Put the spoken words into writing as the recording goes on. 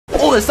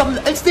Oh, there's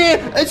something. It's there.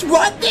 It's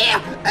right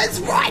there. It's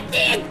right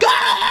there.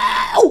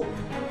 Go!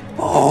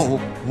 Oh,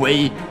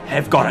 we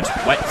have got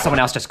it. Wait, someone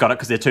else just got it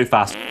because they're too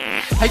fast.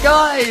 Hey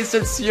guys,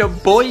 it's your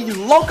boy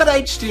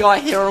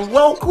LOGinHDi here, and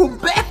welcome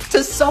back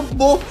to some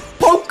more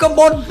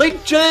Pokemon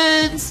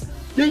Legends.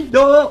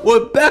 Yeah,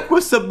 we're back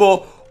with some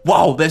more.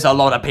 Wow, there's a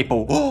lot of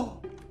people.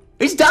 Oh,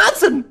 he's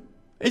dancing.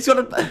 He's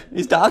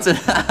dancing.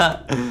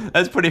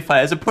 That's pretty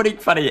funny. It's a pretty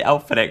funny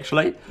outfit,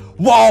 actually.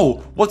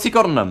 Whoa, what's he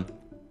got on him?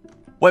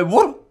 Wait,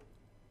 what?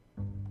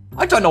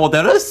 I don't know what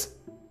that is.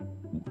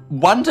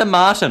 Wonder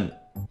Martin.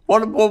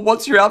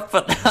 What's your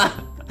outfit?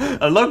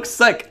 It looks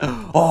sick.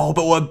 Oh,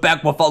 but we're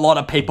back with a lot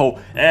of people,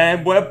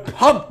 and we're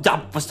pumped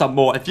up for some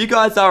more. If you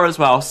guys are as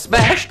well,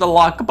 smash the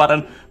like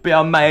button. Be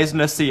amazing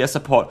to see your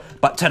support.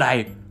 But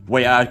today,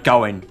 we are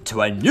going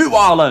to a new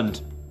island.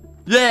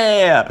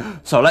 Yeah!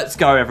 So let's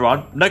go,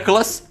 everyone.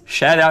 Nicholas,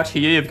 shout out to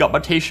you. You've got my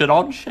t-shirt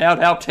on.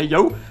 Shout out to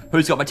you.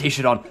 Who's got my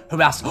t-shirt on?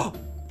 Who else? Oh,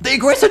 the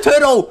Aggressor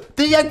Turtle!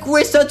 The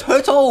Aggressor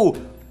Turtle!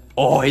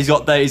 Oh, he's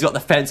got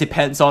the fancy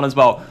pants on as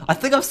well. I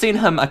think I've seen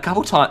him a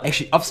couple times.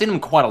 Actually, I've seen him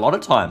quite a lot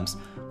of times.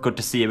 Good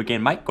to see you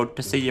again, mate. Good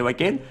to see you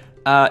again.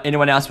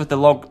 Anyone else with the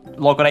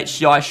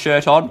LOGinHDi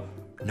shirt on?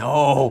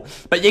 No.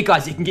 But yeah,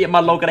 guys, you can get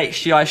my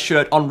LOGinHDi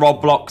shirt on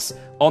Roblox,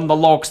 on the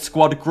Log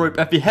Squad group.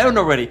 If you haven't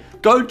already,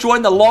 go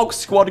join the Log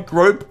Squad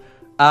group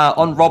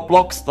on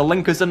Roblox. The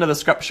link is in the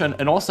description,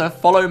 and also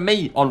follow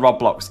me on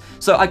Roblox.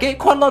 So I get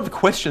quite a lot of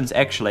questions,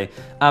 actually,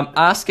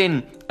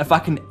 asking if I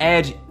can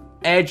add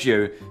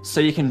you so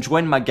you can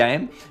join my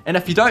game. And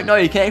if you don't know,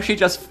 you can actually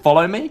just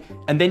follow me,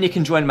 and then you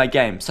can join my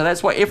game. So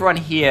that's what everyone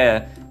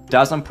here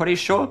does, I'm pretty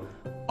sure.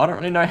 I don't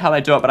really know how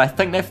they do it, but I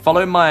think they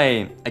follow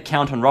my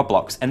account on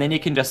Roblox, and then you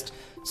can just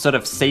sort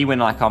of see when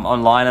like I'm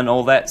online and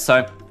all that.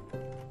 So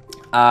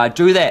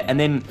do that, and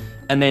then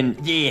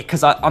yeah,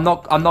 because I'm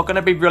not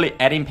gonna be really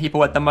adding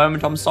people at the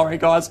moment. I'm sorry,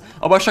 guys.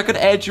 I wish I could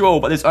add you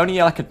all, but there's only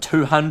like a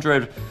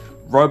 200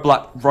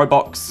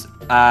 Roblox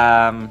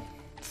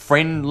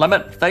friend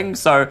limit thing.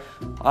 So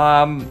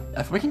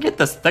if we can get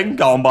this thing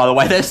going, by the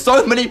way, there's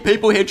so many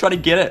people here trying to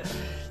get it.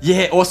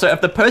 Yeah, also,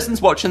 if the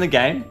person's watching the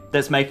game,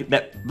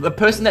 the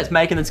person that's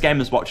making this game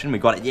is watching, we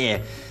got it, yeah.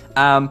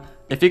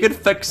 If you could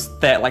fix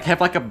that, like have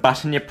like a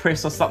button you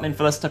press or something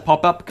for this to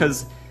pop up,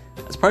 because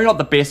it's probably not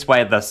the best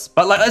way of this.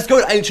 But like, let's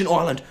go to Ancient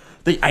Island.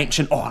 The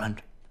Ancient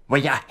Island.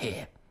 We are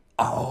here.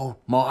 Oh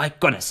my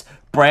goodness.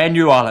 Brand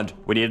new island.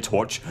 We need a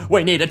torch.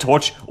 We need a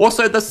torch.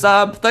 Also, this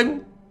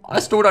thing, I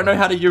still don't know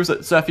how to use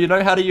it. So if you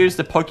know how to use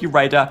the Poke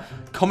Radar,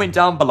 comment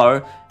down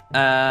below.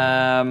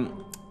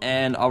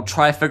 And I'll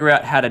try to figure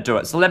out how to do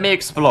it. So let me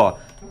explore.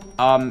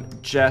 I'm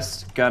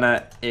just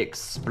gonna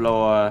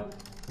explore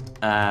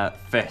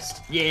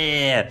first.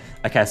 Yeah.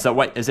 Okay, so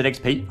wait, is it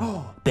XP?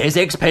 Oh, there's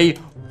XP.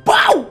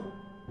 Wow.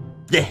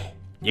 Yeah.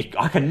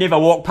 I can never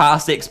walk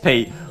past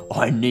XP.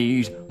 I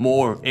need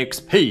more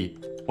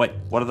XP. Wait,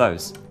 what are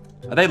those?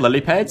 Are they lily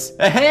pads?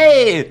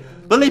 Hey,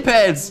 lily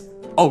pads.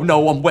 Oh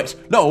no, I'm wet.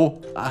 No.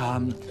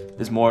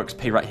 There's more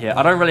XP right here.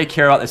 I don't really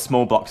care about the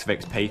small blocks of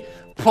XP.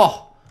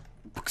 Oh,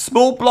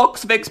 small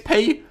blocks of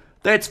XP?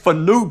 That's for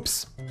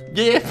noobs.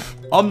 Yeah,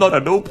 I'm not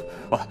a noob.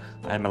 Well,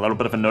 I'm a little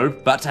bit of a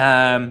noob, but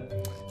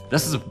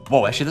this is a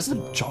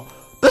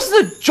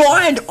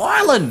giant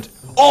island.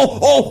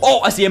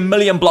 Oh, I see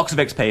 1,000,000 blocks of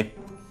XP.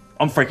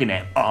 I'm freaking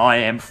out. I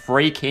am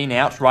freaking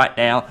out right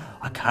now.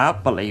 I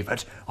can't believe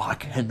it. I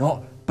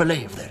cannot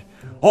believe that.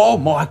 Oh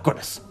my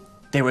goodness.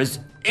 There is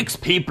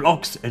XP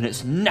blocks in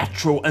its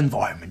natural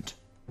environment.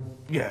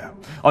 Yeah.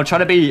 I'm trying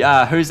to be,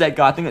 who's that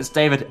guy? I think it's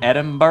David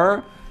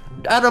Attenborough.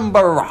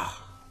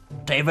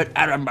 David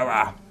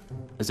Attenborough.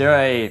 Is there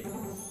a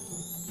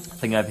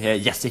thing over here?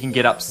 Yes, you can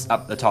get up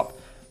the top.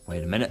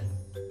 Wait a minute.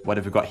 What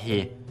have we got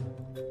here?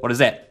 What is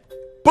that?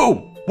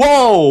 Boom!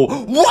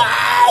 Whoa!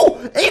 Wow!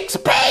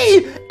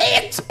 XP!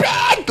 XP!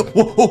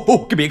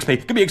 Whoa, give me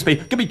XP! Give me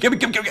XP! Give me!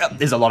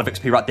 There's a lot of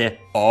XP right there.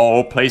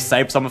 Oh, please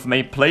save some for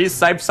me. Please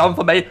save some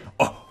for me.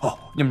 Oh,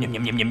 yum yum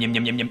yum yum yum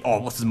yum yum yum. Oh,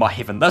 this is my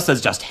heaven. This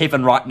is just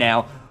heaven right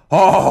now.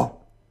 Oh,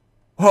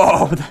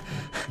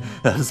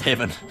 this is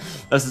heaven.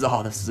 This is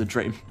a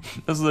dream.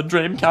 This is a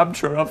dream come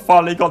true. I've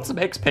finally got some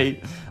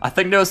XP. I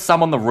think there was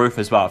some on the roof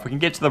as well. If we can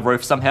get to the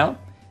roof somehow.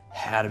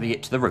 How do we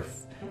get to the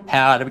roof?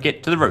 How do we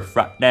get to the roof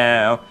right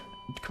now?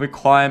 Can we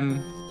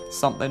climb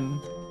something?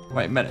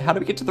 Wait a minute. How do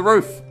we get to the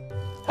roof?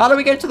 How do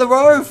we get to the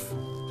roof?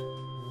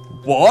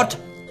 What?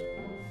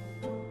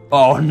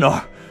 Oh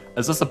no.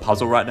 Is this a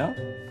puzzle right now?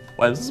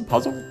 Wait, is this a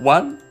puzzle?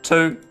 1,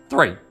 2,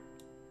 3.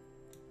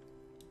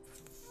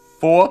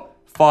 4,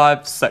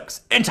 5,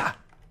 6. Enter.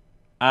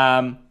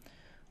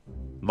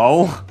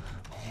 Lol.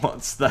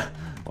 What's the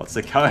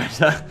code?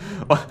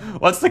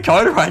 What's the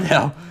code right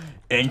now?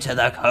 Enter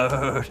the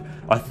code.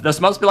 This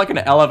must be like an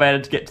elevator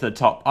to get to the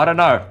top. I don't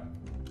know.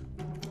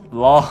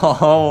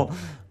 Lol.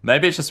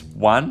 Maybe it's just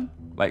 1.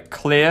 Like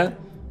clear.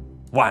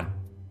 1.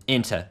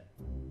 Enter.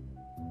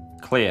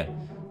 Clear.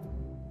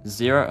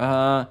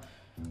 0.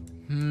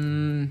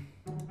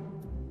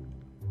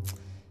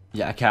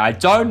 Yeah, okay, I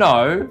don't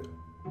know.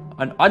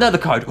 I know the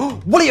code.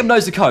 William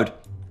knows the code.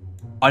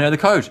 I know the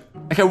code.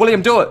 Okay,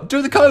 William, do it.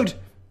 Do the code.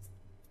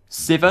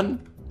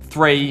 7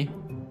 3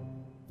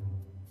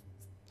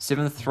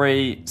 7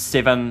 3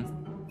 7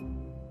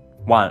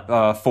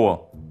 1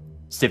 4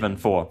 7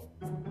 4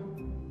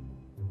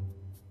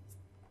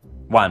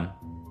 1.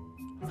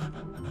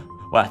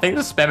 Well, I think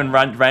it's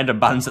spamming random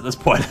buttons at this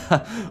point.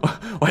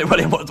 Wait,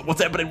 William,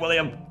 what's happening,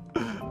 William?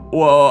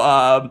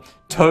 Well,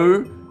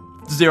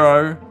 2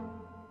 0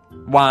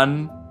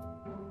 1.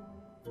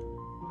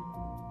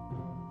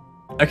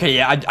 Okay,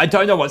 yeah, I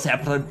don't know what's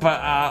happening,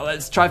 but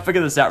let's try and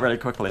figure this out really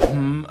quickly.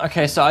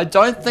 Okay, so I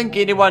don't think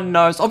anyone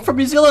knows. I'm from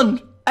New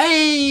Zealand.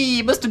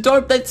 Hey, Mr.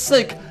 Dope, that's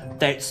sick.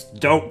 That's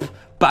dope.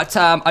 But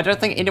I don't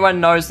think anyone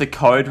knows the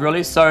code,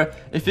 really. So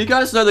if you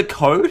guys know the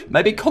code,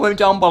 maybe comment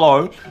down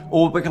below,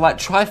 or we can like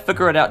try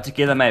figure it out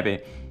together, maybe.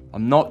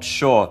 I'm not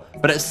sure,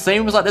 but it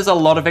seems like there's a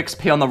lot of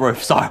XP on the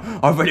roof, so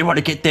I really want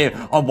to get there.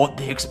 I want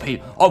the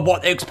XP. I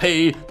want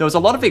XP. There was a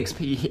lot of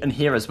XP in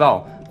here as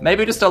well.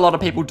 Maybe just a lot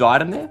of people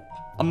died in there.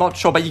 I'm not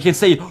sure, but you can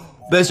see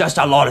there's just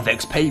a lot of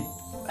XP.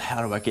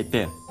 How do I get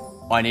there?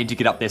 I need to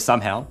get up there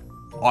somehow.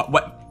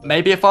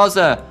 Maybe if I was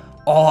an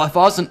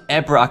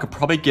Abra, I could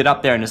probably get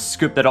up there and just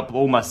scoop that up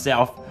all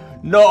myself.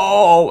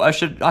 No, I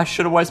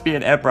should always be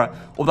an Abra.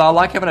 Although I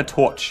like having a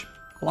torch.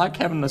 I like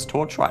having this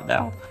torch right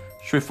now.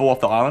 Should we fall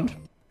off the island?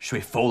 Should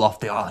we fall off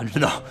the island?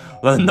 No,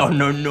 let's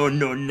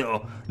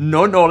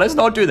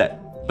not do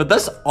that. But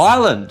this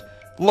island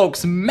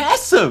looks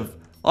massive.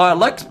 All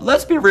right,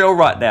 let's be real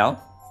right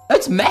now.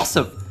 It's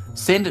massive.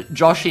 Send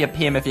Joshy a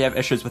PM if you have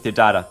issues with your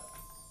data.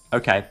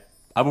 Okay,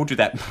 I will do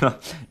that.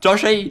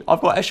 Joshy,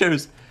 I've got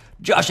issues.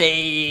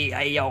 Joshy,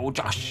 hey yo,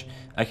 Josh.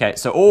 Okay,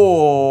 so,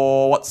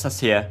 what's this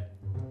here?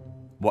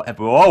 What?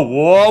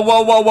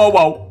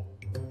 Whoa.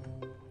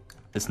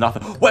 There's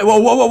nothing. Wait,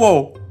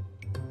 whoa.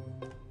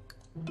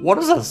 What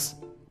is this?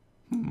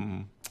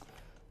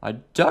 I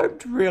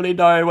don't really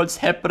know what's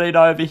happening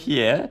over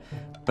here,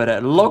 but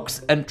it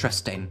looks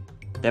interesting.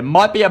 There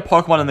might be a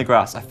Pokemon in the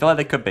grass. I feel like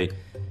there could be.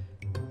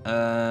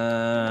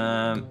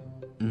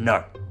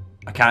 No.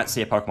 I can't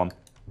see a Pokemon.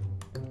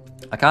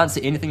 I can't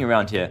see anything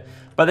around here.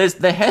 But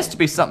there has to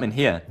be something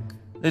here.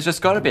 There's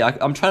just got to be.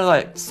 I'm trying to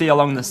like see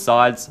along the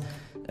sides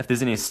if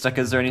there's any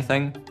stickers or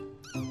anything.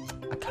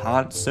 I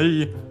can't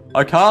see.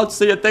 I can't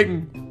see a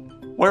thing.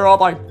 Where are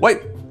they?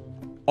 Wait.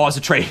 Oh, it's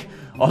a tree.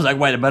 I was like,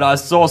 wait a minute. I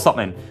saw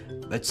something.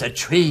 It's a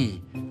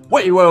tree.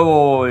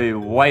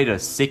 Wait a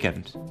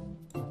second.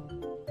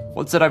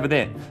 What's that over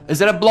there? Is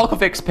that a block of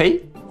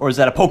XP? Or is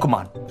that a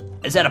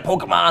Pokemon? Is that a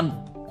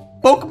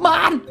Pokemon?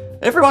 Pokemon!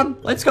 Everyone,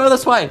 let's go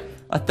this way.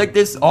 I think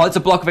there's... Oh, it's a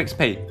block of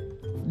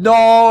XP.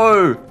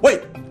 No!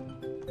 Wait!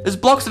 There's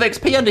blocks of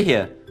XP under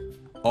here.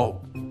 Oh,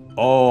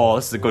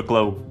 this is a good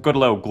little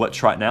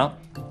glitch right now.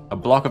 A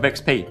block of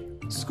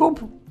XP.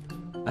 Scoop.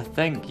 I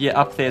think, yeah,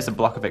 up there's a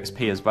block of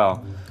XP as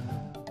well.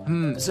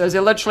 So is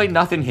there literally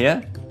nothing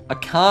here? I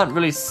can't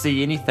really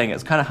see anything.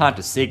 It's kind of hard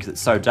to see because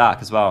it's so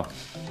dark as well.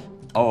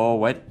 Oh,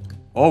 wait.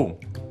 Oh.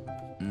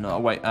 No,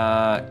 wait.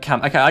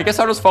 Come. Okay, I guess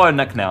I'll just follow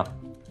Nick now.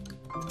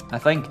 I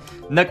think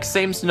Nick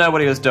seems to know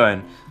what he was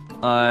doing.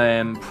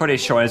 I'm pretty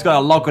sure. He's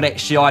got a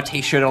LOGinHDi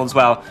t-shirt on as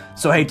well,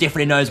 so he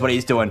definitely knows what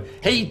he's doing.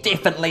 He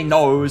definitely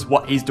knows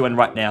what he's doing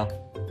right now.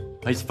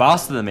 He's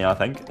faster than me, I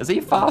think. Is he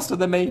faster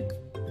than me?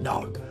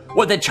 No.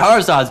 Well, the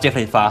Charizard's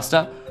definitely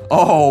faster.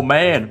 Oh,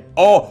 man.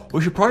 Oh,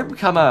 we should probably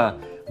become a...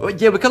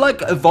 Yeah, we can,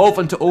 like, evolve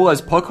into all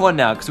those Pokemon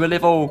now, because we're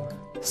level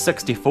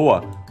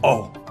 64.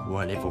 Oh,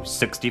 we're level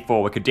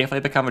 64. We could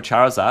definitely become a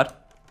Charizard.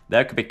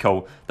 That could be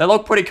cool. They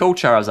look pretty cool,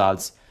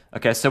 Charizards.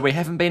 Okay, so we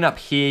haven't been up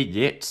here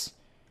yet.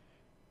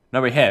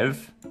 No, we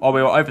have. Oh,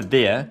 we were over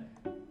there.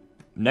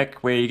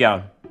 Nick, where are you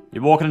going?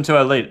 You're walking into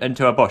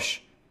a bush.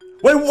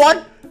 Wait,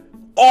 what?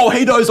 Oh,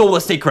 he knows all the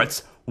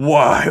secrets. Wait,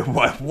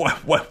 what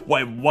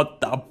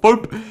the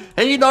boop?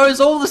 He knows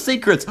all the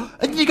secrets.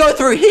 And you go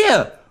through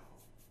here.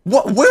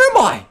 What? Where am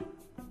I?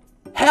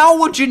 How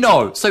would you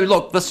know? So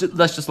look, this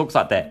just looks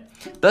like that.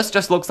 This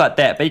just looks like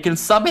that, but you can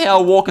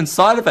somehow walk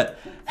inside of it.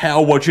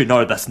 How would you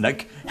know this,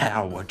 Nick?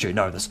 How would you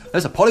know this?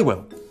 There's a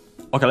Poliwhirl.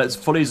 Okay, let's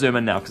fully zoom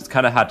in now because it's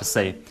kind of hard to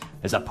see.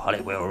 There's a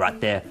Poliwhirl right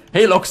there.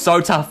 He looks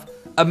so tough.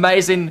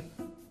 Amazing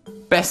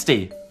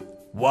bestie.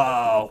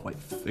 Whoa. Wait,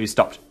 he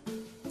stopped.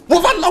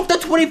 We've unlocked the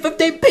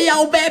 2015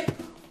 PL map.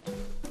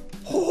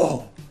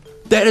 Oh,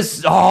 that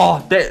is...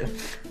 Oh, that...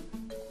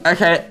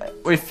 Okay,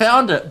 we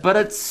found it, but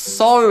it's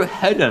so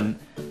hidden.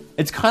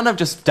 It's kind of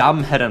just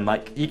dumb hidden.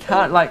 Like, you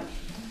can't, like...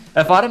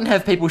 If I didn't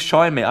have people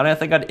showing me, I don't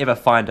think I'd ever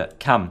find it.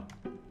 Come.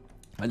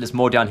 And there's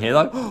more down here,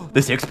 though.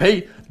 There's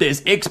XP. There's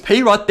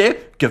XP right there.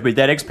 Give me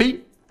that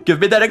XP. Give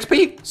me that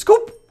XP.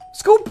 Scoop.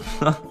 Scoop.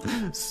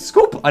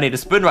 Scoop. I need a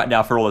spoon right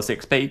now for all this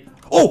XP.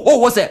 Oh,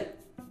 what's that?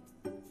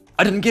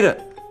 I didn't get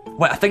it.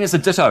 Wait, I think it's a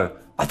Ditto.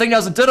 I think that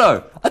was a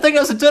Ditto. I think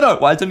that was a Ditto.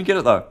 Why I didn't get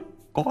it, though?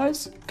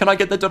 Guys, can I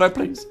get the Ditto,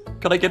 please?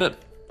 Can I get it?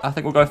 I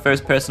think we'll go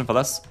first person for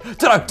this.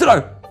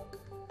 Ditto.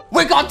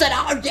 We got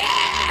Ditto.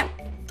 Yeah.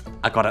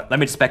 I got it. Let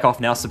me just back off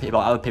now so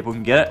other people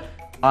can get it.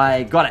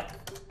 I got it.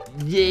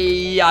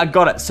 Yeah, I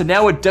got it. So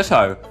now we're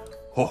Ditto.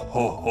 Ho,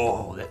 ho,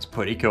 ho, that's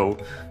pretty cool.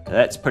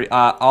 That's pretty,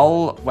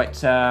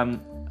 wait,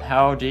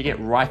 how do you get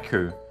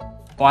Raikou?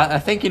 Oh, I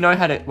think you know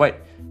how to, wait,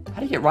 how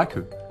do you get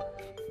Raikou?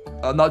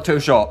 I'm not too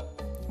sure.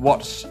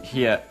 What's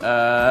here?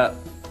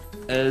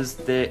 Is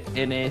there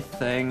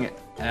anything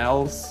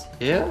else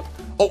here?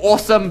 Oh,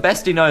 Awesome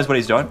Bestie knows what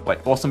he's doing. Wait,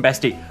 Awesome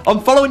Bestie.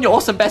 I'm following you,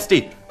 Awesome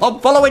Bestie. I'm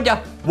following you.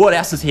 What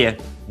else is here?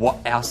 What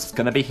else is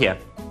gonna be here?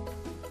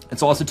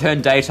 It's also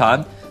turned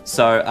daytime,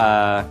 so,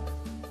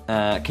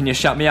 can you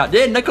shout me out?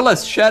 Yeah,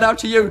 Nicholas, shout out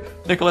to you.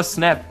 Nicholas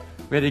Snap,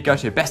 where did he go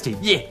to? Bestie,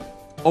 yeah.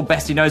 Oh,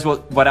 Bestie knows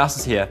what else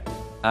is here.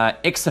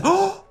 X,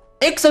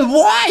 X and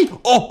Y!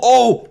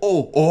 Oh.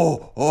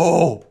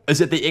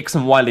 Is it the X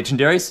and Y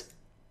legendaries?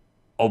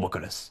 Oh my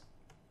goodness.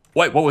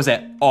 Wait, what was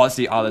that? Oh,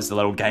 there's the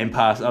little game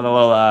pass, the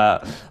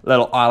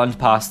little island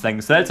pass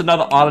thing. So that's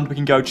another island we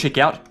can go check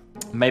out.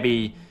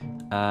 Maybe,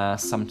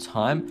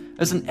 sometime.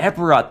 There's an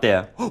Abra right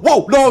there.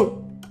 Whoa,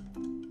 no!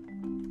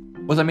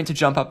 Was I meant to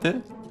jump up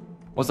there?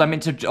 Was I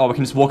meant to? Oh, we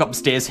can just walk up the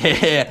stairs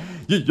here.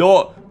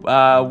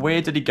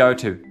 Where did he go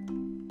to?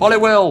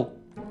 Poliwhirl,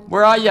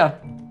 where are ya?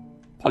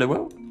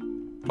 Poliwhirl?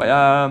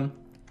 Wait,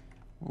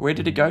 where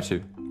did he go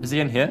to? Is he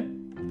in here?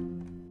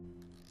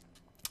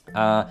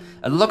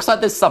 It looks like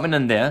there's something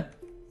in there.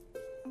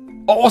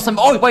 Oh, awesome!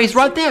 Oh, wait, he's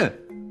right there.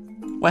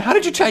 Wait, how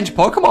did you change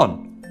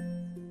Pokemon?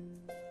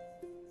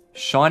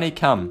 Shiny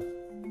come.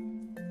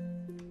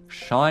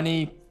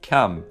 Shiny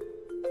come.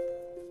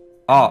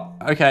 Oh,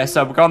 okay,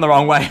 so we're going the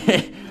wrong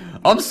way.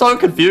 I'm so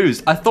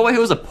confused. I thought he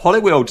was a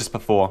Poliwhirl just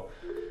before.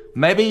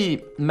 Maybe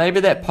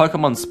that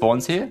Pokemon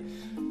spawns here.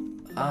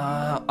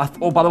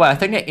 Oh, by the way, I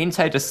think that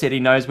Entei just said he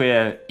knows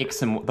where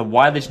X and the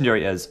Y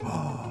legendary is.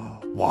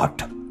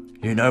 What?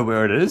 You know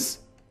where it is?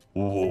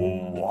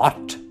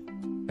 What?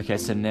 Okay,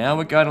 so now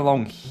we're going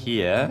along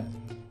here.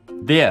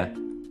 There.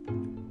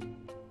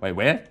 Wait,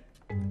 where?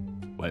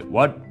 Wait,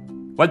 what?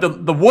 Wait,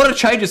 the water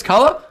changes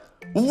color?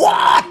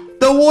 What?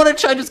 The water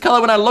changes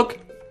color when I look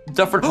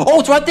different. Oh,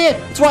 it's right there.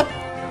 It's right.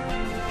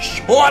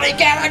 Shiny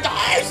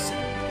Gyarados!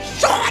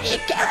 Shiny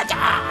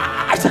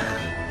Gyarados!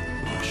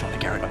 Oh, Shiny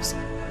Gyarados.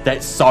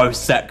 That's so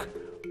sick.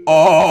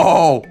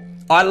 Oh,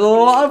 I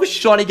love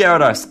Shiny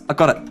Gyarados. I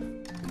got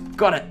it.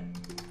 Got it.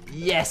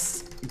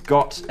 Yes.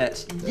 Got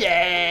it.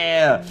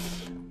 Yeah.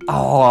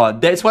 Oh,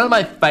 that's one of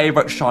my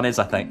favorite shinies,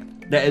 I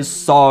think. That is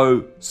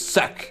so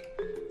sick.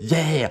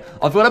 Yeah.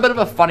 I've got a bit of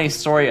a funny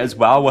story as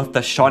well with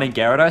the Shiny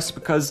Gyarados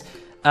because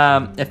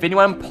if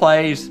anyone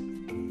plays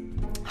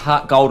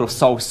Heart Gold or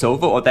Soul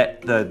Silver, or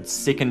the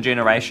second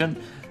generation,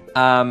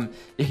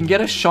 you can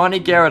get a Shiny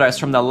Gyarados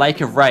from the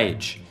Lake of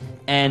Rage.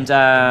 And,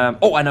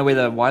 oh, I know where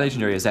the Y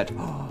Legendary is at.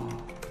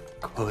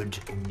 Could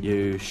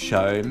you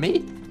show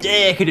me?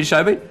 Yeah, could you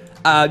show me?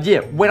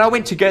 Yeah, when I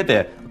went to go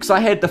there, because I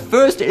had the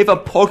first ever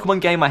Pokemon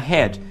game I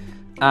had,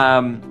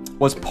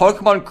 was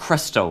Pokemon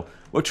Crystal,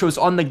 which was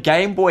on the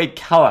Game Boy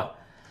Color.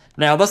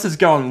 Now, this is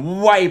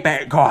going way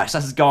back, guys.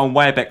 This is going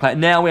way back. Like,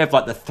 now we have,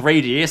 like, the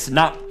 3DS.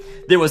 No,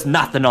 there was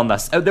nothing on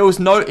this. There was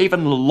no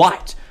even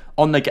light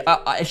on the...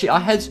 actually, I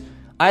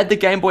had the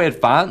Game Boy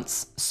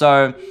Advance,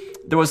 so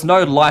there was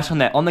no light on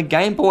that. On the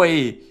Game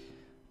Boy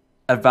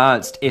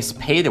Advanced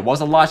SP, there was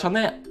a light on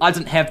that. I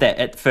didn't have that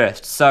at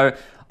first, so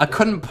I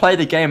couldn't play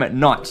the game at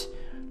night.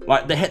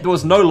 Like, there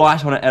was no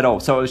light on it at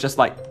all, so it was just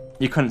like,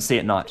 you couldn't see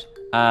at night.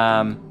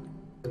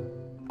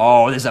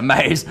 Oh, there's a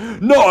maze.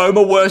 No,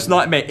 my worst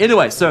nightmare.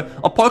 Anyway, so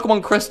on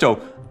Pokemon Crystal,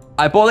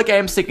 I bought the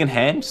game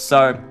secondhand,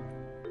 so,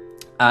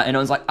 and it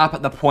was like up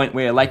at the point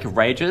where Lake of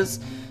Rage is.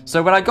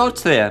 So when I got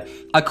there,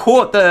 I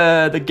caught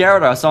the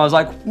Gyarados, so I was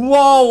like,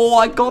 whoa,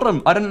 I got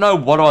him. I didn't know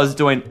what I was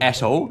doing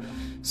at all.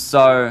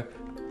 So,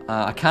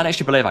 I can't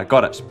actually believe I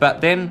got it. But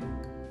then,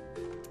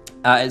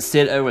 it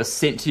said it was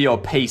sent to your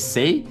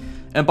PC.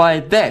 And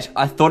by that,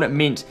 I thought it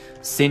meant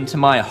sent to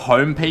my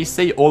home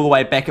PC all the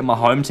way back in my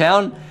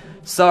hometown.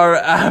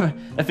 So,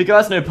 if you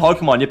guys know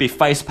Pokemon, you'd be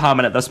face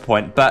palming at this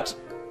point. But,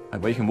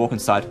 wait, you can walk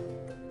inside.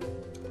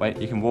 Wait,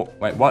 you can walk,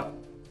 wait, what?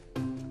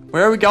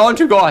 Where are we going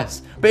to,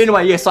 guys? But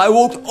anyway, yes, I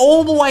walked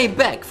all the way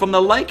back from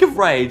the Lake of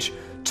Rage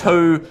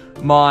to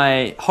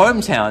my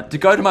hometown to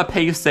go to my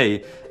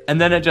PC. And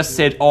then it just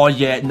said, oh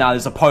yeah, no,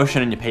 there's a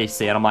potion in your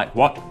PC. And I'm like,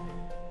 what?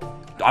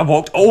 I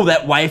walked all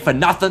that way for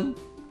nothing?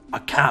 I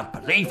can't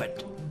believe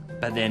it.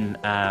 But then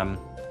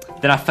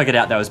I figured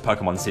out there was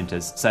Pokemon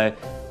centers. So,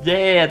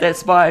 yeah,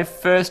 that's my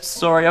first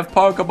story of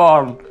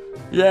Pokemon.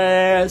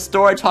 Yeah,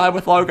 story time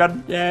with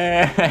Logan.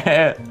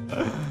 Yeah.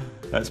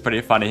 That's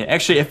pretty funny.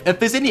 Actually, if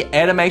there's any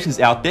animators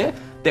out there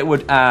that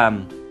would,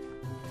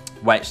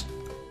 wait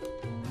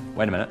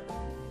a minute.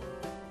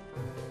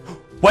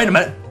 Wait a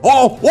minute.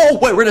 Oh, whoa,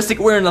 wait,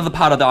 we're in another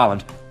part of the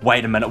island.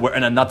 Wait a minute, we're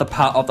in another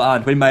part of the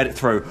island. We made it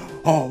through.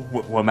 Oh,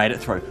 we made it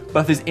through.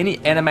 But if there's any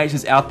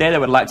animators out there that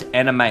would like to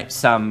animate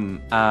some,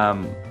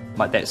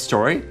 like that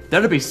story,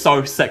 that'd be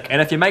so sick.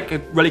 And if you make a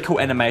really cool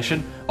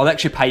animation, I'll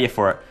actually pay you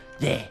for it.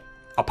 Yeah,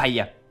 I'll pay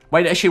you.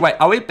 Wait,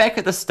 are we back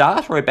at the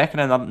start or are we back in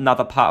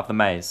another part of the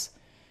maze?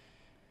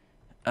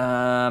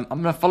 I'm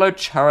gonna follow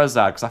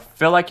Charizard because I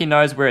feel like he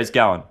knows where he's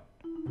going.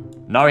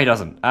 No, he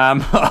doesn't.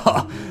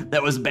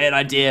 That was a bad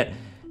idea.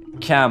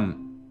 Come.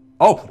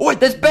 Oh, wait,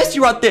 there's Bestie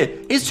right there.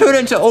 He's turned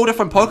into all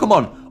different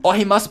Pokemon. Oh,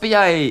 he must be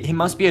a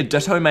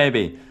Ditto,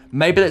 maybe.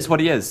 Maybe that's what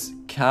he is.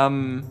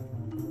 Come.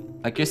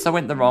 I guess I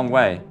went the wrong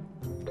way.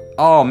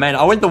 Oh, man,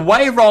 I went the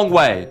wrong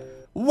way.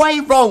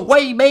 Wrong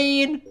way,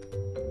 man.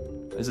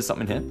 Is there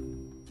something here?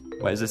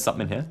 Wait, is there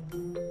something here?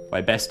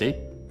 Wait, Bestie.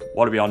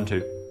 What are we on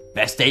to?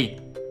 Bestie.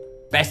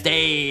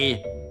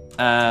 Bestie.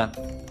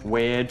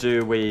 Where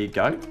do we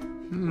go?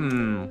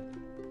 I'm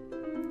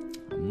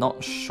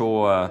not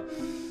sure.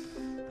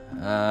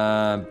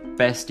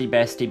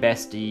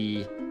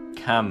 Bestie,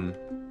 come.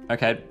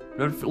 Okay,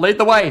 lead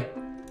the way.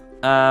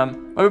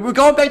 We're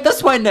going back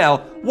this way now.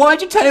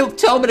 Why'd you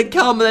tell me to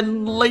come and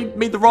then lead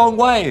me the wrong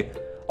way?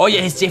 Oh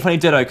yeah, he's definitely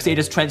Ditto, because he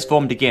just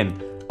transformed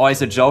again. Oh,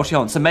 he's a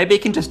Jolteon, so maybe he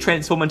can just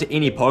transform into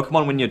any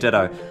Pokemon when you're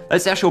Ditto.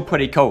 That's actually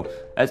pretty cool.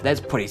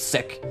 That's pretty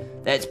sick.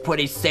 That's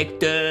pretty sick,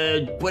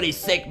 dude. Pretty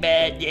sick,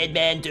 man. Yeah,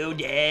 man, dude,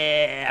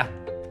 yeah.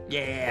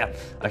 Yeah.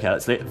 Okay,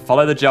 let's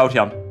follow the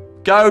Jolteon.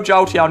 Go,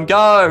 Jolteon,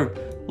 go.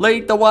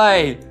 Lead the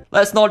way.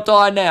 Let's not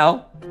die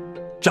now.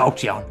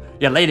 Jolteon,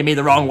 you're leading me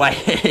the wrong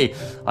way.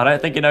 I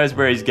don't think he knows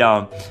where he's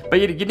going.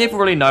 But you never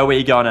really know where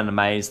you're going in a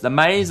maze. The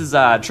maze is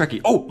tricky.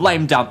 Oh,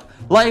 lame dump.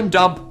 Lame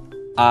dump.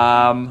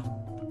 I'm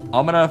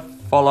gonna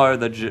follow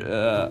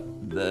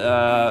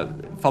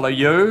follow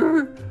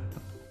you.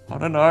 I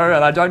don't know,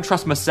 and I don't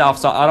trust myself,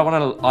 so I don't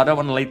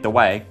want to lead the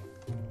way.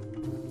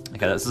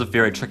 Okay, this is a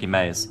very tricky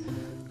maze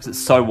because it's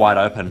so wide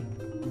open.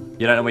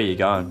 You don't know where you're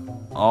going.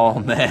 Oh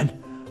man.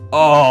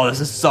 Oh, this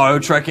is so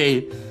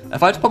tricky.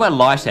 If I just put my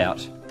light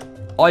out,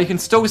 oh, you can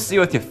still see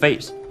with your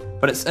feet,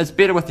 but it's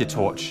better with your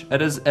torch.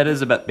 It is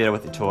a bit better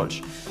with your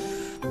torch.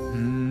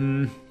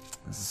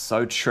 This is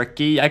so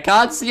tricky. I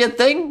can't see a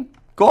thing.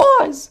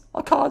 Guys,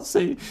 I can't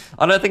see.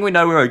 I don't think we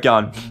know where we're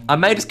going. I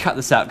may just cut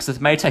this out because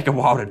this may take a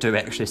while to do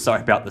actually.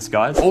 Sorry about this,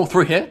 guys. All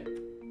through here.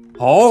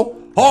 Oh,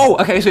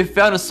 okay, so we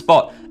found a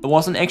spot. It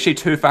wasn't actually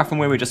too far from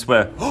where we just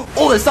were.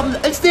 Oh, there's something.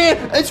 It's there.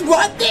 It's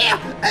right there.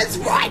 It's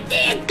right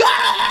there. Go!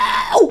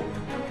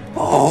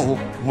 Oh,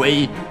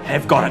 we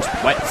have got it.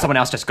 Wait, someone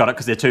else just got it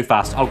because they're too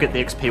fast. I'll get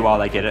the XP while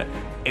they get it.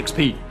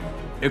 XP.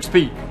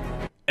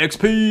 There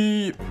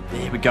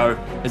we go.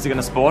 Is it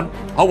gonna spawn?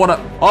 I wanna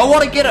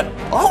get it.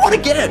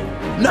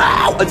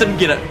 No, I didn't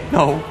get it.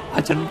 No,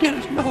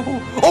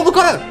 Oh, we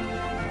got it.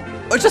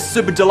 It's just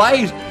super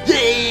delayed.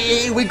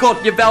 Yeah, we got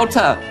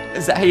YVELTAL.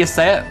 Is that how you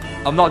say it?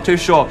 I'm not too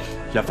sure.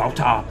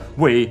 YVELTAL,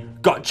 we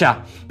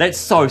gotcha. That's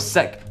so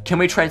sick. Can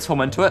we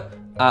transform into it?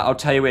 I'll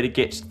tell you where to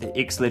get the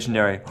X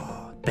Legendary.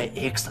 The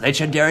X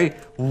Legendary?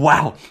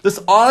 Wow, this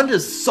island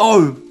is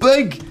so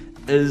big.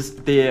 Is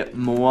there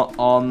more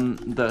on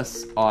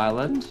this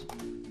island?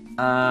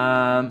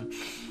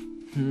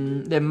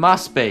 There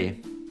must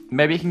be.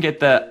 Maybe you can get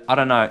the, I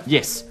don't know.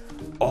 Yes.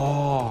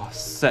 Oh,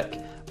 sick.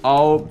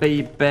 I'll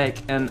be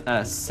back in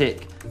a sec.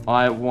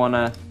 I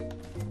wanna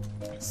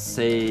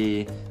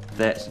see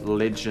that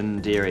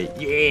legendary.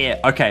 Yeah.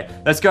 Okay,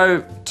 let's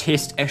go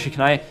test. Actually,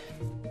 can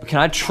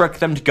I trick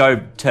them to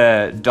go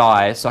to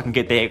die so I can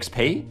get their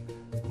XP?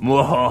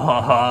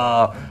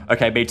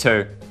 Okay, me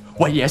too.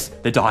 Wait, yes,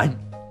 they're dying.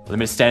 Let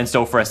me stand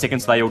still for a second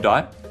so they all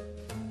die.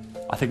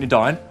 I think they're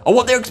dying. I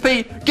want their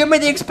XP. Give me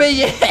the XP.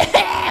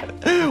 Yeah.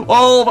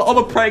 Oh, I'm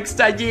a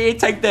prankster. Yeah,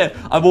 take that.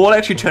 I will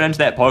actually turn into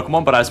that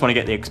Pokemon, but I just want to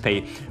get the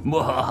XP.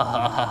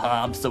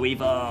 I'm so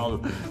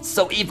evil.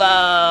 So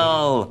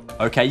evil.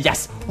 Okay,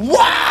 yes.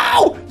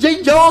 Wow.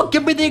 Yeah,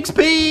 give me the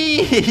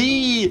XP.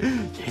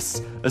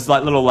 Yes. It's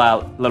like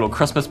little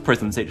Christmas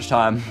presents each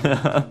time.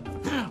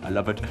 I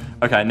love it.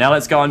 Okay, now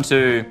let's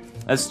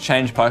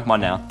change Pokemon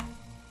now.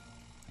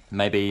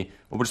 Maybe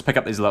we'll just pick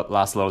up these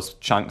last little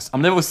chunks.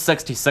 I'm level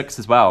 66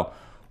 as well.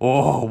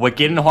 Oh, we're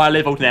getting high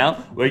leveled now.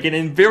 We're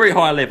getting very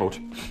high leveled.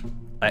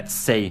 Let's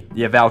see.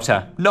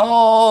 YVELTAL.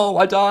 No,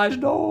 I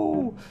died.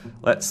 No.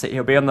 Let's see.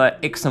 He'll be on the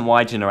X and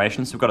Y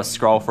generation, so we've got to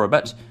scroll for a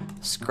bit.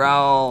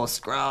 Scroll.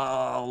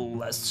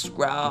 Let's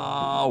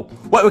scroll.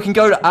 Wait, we can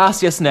go to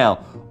Arceus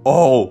now.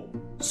 Oh,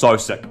 so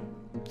sick.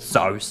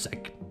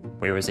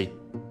 Where is he?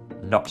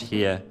 Not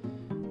here.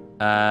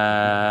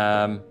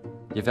 YVELTAL.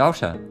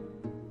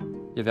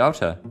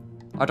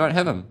 I don't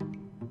have him.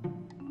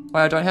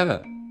 Wait, I don't have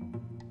it.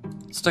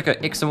 Sticker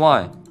X and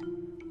Y.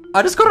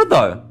 I just got it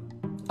though.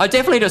 I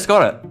definitely just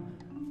got it.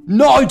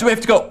 No, do we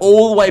have to go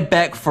all the way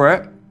back for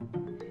it?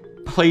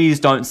 Please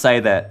don't say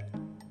that.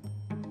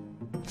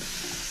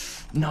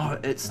 No,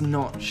 it's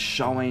not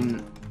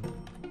showing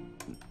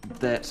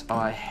that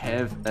I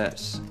have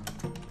it.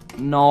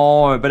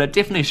 No, but it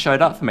definitely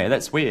showed up for me.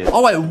 That's weird.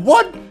 Oh wait,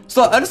 what?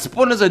 So I just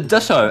spawned as a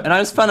Ditto and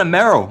I just found a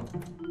Meryl.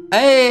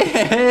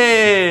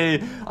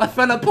 Hey, I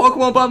found a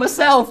Pokemon by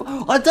myself.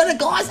 I did it,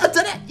 guys. I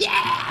did it.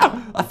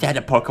 Yeah. I found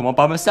a Pokemon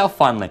by myself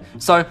finally.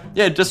 So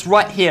yeah, just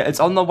right here.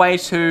 It's on the way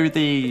to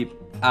the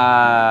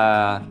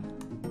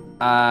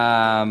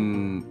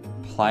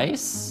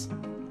place.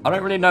 I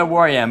don't really know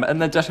where I am. In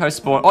the Ditto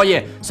spawn. Oh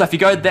yeah. So if you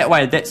go that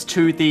way, that's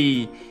to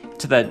the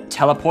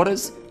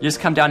teleporters. You just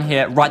come down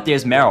here. Right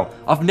there's Meryl.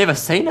 I've never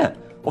seen it.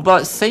 Although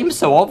it seems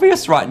so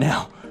obvious right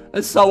now.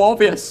 It's so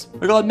obvious.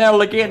 We got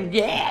Meryl again.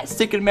 Yeah,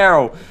 second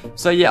Meryl.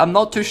 So yeah, I'm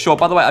not too sure.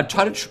 By the way, I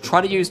try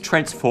to use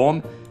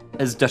transform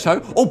as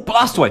Ditto. Oh,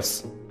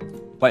 Blastoise.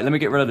 Wait, let me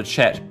get rid of the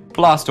chat.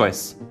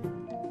 Blastoise.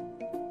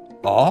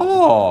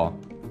 Oh.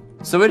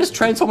 So we just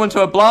transform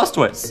into a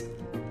Blastoise.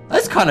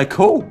 That's kind of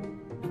cool.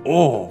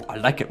 Oh, I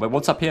like it. Wait,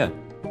 what's up here?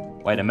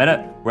 Wait a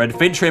minute. We're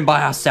adventuring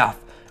by ourselves.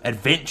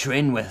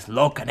 Adventuring with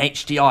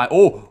LOGinHDi.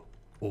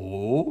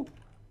 Oh.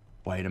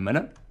 Wait a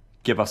minute.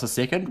 Give us a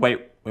second. Wait,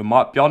 we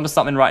might be onto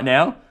something right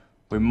now.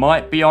 We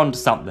might be onto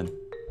something.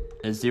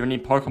 Is there any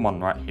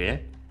Pokemon right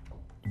here?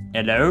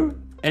 Hello?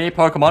 Any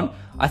Pokemon?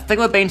 I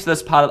think we've been to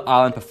this part of the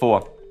island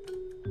before.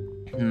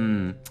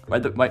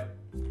 Wait.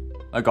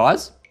 Oh,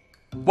 guys?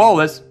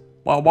 Whoa,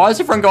 why is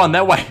everyone going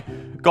that way?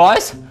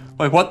 Guys?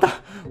 Wait, what the?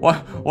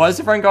 Why is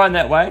everyone going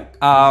that way?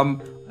 I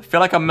feel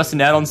like I'm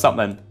missing out on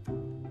something.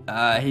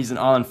 He's in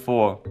Island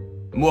 4.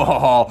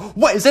 Whoa,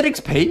 wait, is that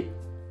XP?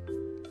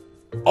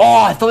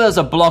 Oh, I thought there was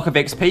a block of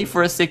XP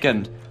for a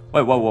second.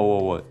 Wait,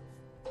 whoa.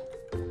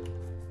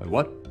 Wait,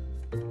 what?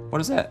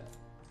 What is that?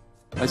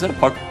 Oh, is that a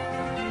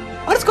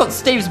Pokemon? I just got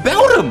Steve's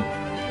Beldum!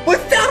 We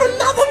found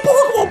another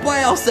Pokemon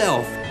by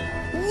ourselves!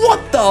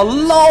 What the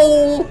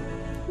lol?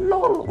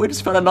 Lol, we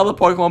just found another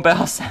Pokemon by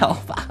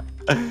ourselves.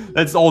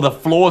 That's all, the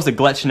floors are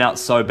glitching out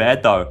so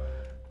bad though.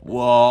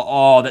 Whoa,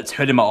 oh, that's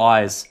hurting my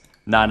eyes.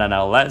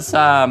 No, let's,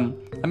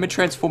 let me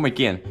transform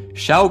again.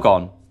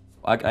 Shelgon.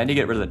 I need to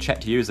get rid of the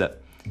chat to use it.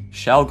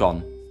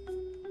 Shelgon.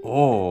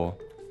 Oh,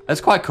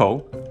 that's quite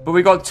cool. But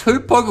we got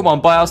 2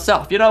 Pokemon by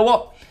ourselves. You know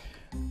what?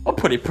 I'm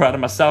pretty proud of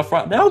myself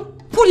right now.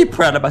 Pretty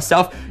proud of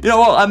myself. You know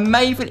what? I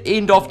may even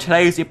end off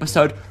today's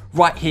episode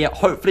right here.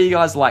 Hopefully you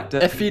guys liked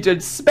it. If you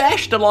did,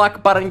 smash the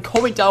like button,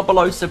 comment down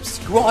below,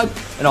 subscribe,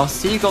 and I'll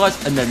see you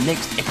guys in the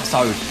next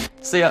episode.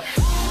 See ya.